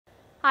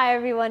Hi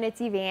everyone,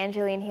 it's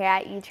Evangeline here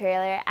at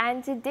eTrailer,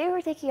 and today we're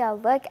taking a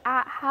look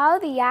at how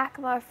the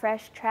Yakima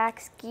FreshTrack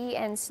Ski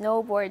and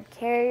Snowboard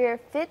Carrier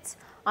fits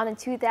on a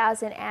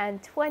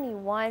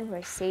 2021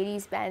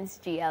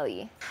 Mercedes-Benz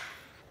GLE.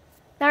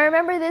 Now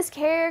remember, this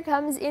carrier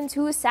comes in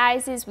two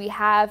sizes. We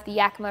have the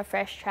Yakima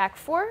FreshTrack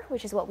 4,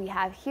 which is what we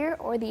have here,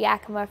 or the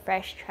Yakima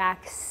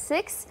FreshTrack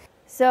 6.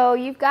 So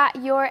you've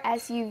got your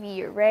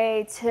SUV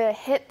ready to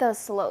hit the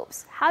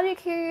slopes. How do you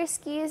carry your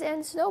skis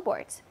and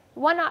snowboards?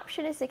 One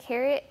option is to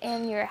carry it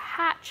in your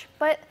hatch,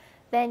 but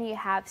then you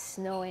have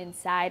snow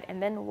inside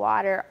and then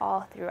water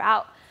all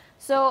throughout.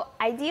 So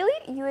ideally,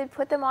 you would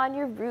put them on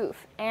your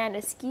roof, and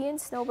a ski and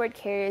snowboard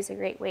carrier is a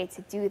great way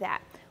to do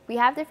that. We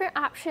have different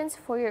options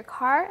for your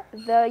car.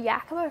 The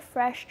Yakima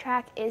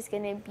FreshTrack is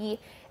going to be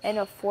an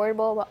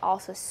affordable but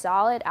also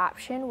solid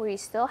option where you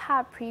still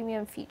have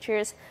premium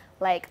features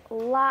like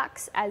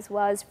locks, as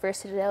well as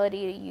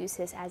versatility to use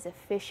this as a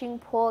fishing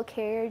pole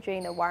carrier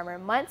during the warmer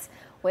months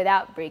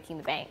without breaking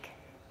the bank.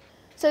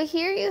 So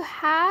here you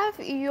have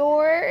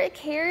your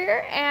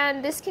carrier,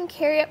 and this can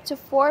carry up to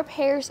 4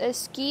 pairs of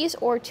skis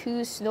or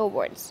 2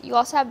 snowboards. You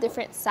also have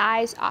different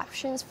size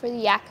options for the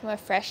Yakima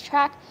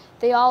FreshTrack.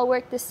 They all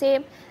work the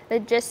same,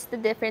 just the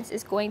difference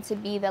is going to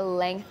be the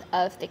length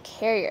of the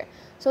carrier.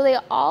 So they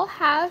all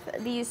have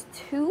these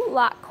 2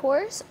 lock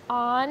cores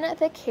on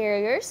the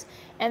carriers,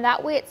 and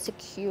that way it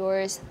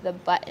secures the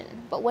button.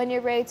 But when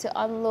you're ready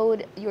to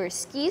unload your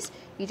skis,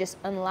 you just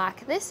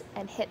unlock this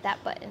and hit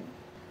that button.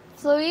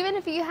 So even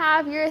if you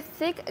have your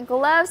thick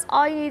gloves,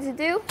 all you need to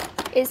do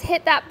is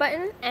hit that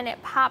button and it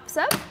pops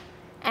up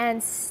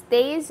and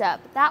stays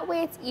up. That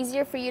way it's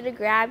easier for you to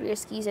grab your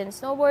skis and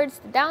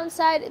snowboards. The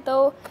downside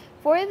though,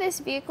 for this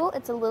vehicle,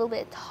 it's a little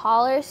bit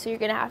taller, so you're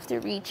gonna have to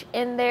reach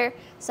in there,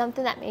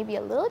 something that may be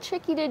a little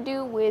tricky to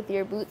do with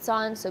your boots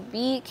on, so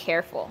be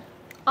careful.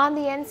 On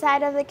the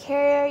inside of the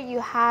carrier, you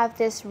have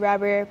this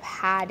rubber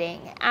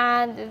padding,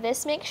 and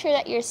this makes sure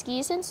that your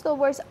skis and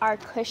snowboards are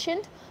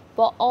cushioned,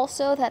 but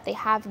also that they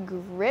have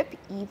grip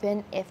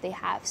even if they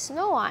have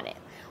snow on it.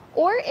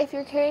 Or if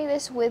you're carrying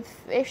this with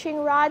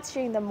fishing rods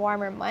during the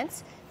warmer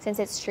months, since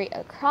it's straight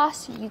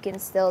across, you can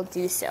still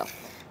do so.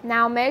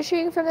 Now,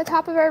 measuring from the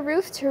top of our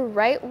roof to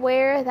right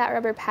where that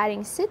rubber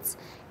padding sits,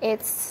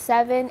 it's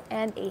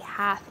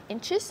 7.5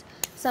 inches.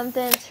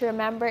 Something to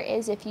remember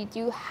is if you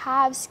do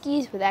have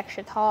skis with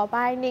extra tall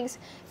bindings,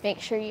 make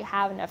sure you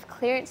have enough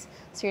clearance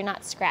so you're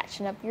not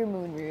scratching up your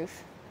moonroof.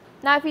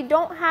 Now, if you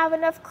don't have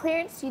enough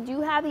clearance, you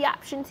do have the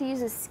option to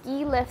use a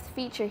ski lift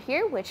feature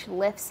here, which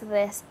lifts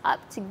this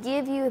up to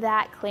give you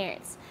that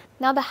clearance.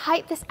 Now, the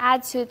height this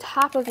adds to the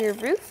top of your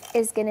roof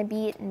is going to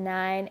be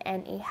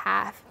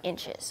 9.5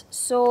 inches.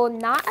 So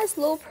not as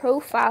low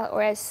profile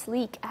or as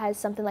sleek as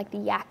something like the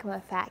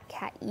Yakima Fat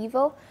Cat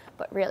Evo,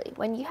 but really,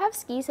 when you have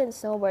skis and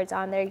snowboards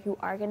on there, you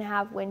are going to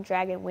have wind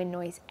drag and wind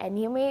noise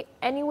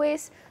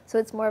anyways, so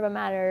it's more of a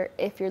matter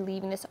if you're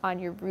leaving this on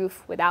your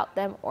roof without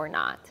them or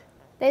not.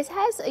 This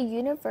has a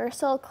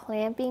universal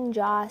clamping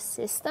jaw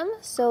system,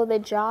 so the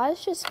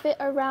jaws just fit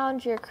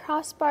around your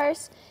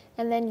crossbars,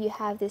 and then you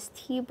have this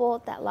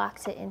T-bolt that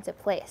locks it into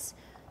place.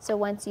 So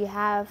once you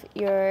have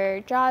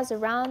your jaws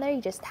around there,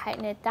 you just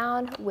tighten it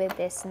down with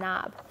this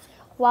knob.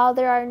 While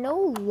there are no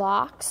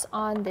locks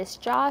on this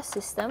jaw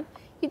system,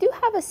 you do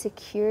have a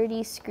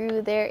security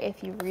screw there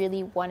if you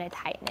really want to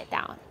tighten it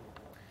down.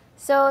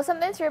 So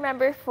something to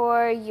remember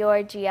for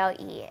your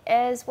GLE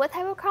is what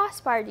type of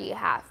crossbar do you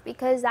have,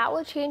 because that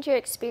will change your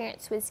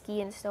experience with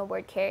ski and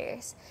snowboard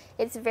carriers.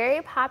 It's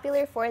very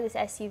popular for this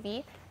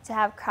SUV to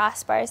have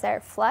crossbars that are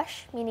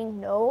flush, meaning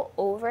no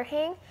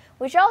overhang,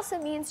 which also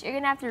means you're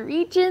going to have to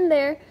reach in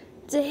there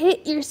to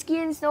hit your ski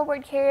and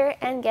snowboard carrier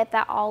and get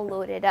that all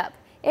loaded up.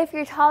 If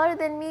you're taller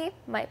than me,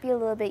 might be a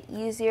little bit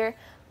easier,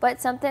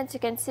 but something to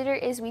consider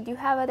is we do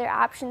have other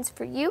options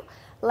for you,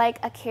 like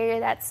a carrier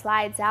that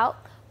slides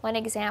out. One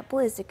example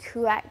is the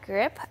Kuat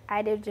Grip.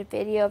 I did a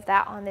video of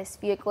that on this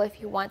vehicle if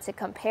you want to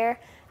compare.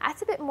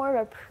 That's a bit more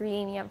of a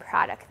premium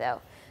product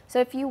though. So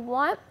if you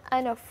want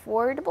an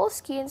affordable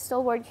ski and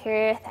snowboard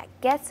carrier that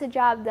gets the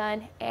job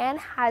done and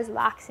has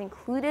locks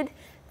included,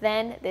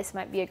 then this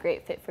might be a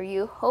great fit for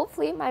you.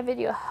 Hopefully my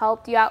video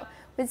helped you out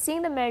with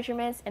seeing the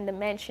measurements and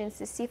dimensions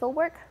to see if it'll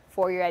work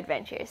for your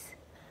adventures.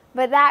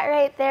 But that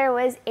right there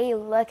was a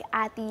look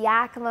at the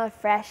Yakima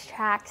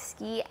FreshTrack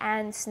Ski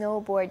and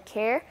Snowboard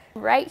Carrier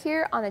right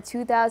here on the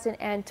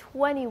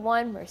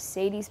 2021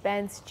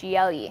 Mercedes-Benz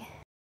GLE.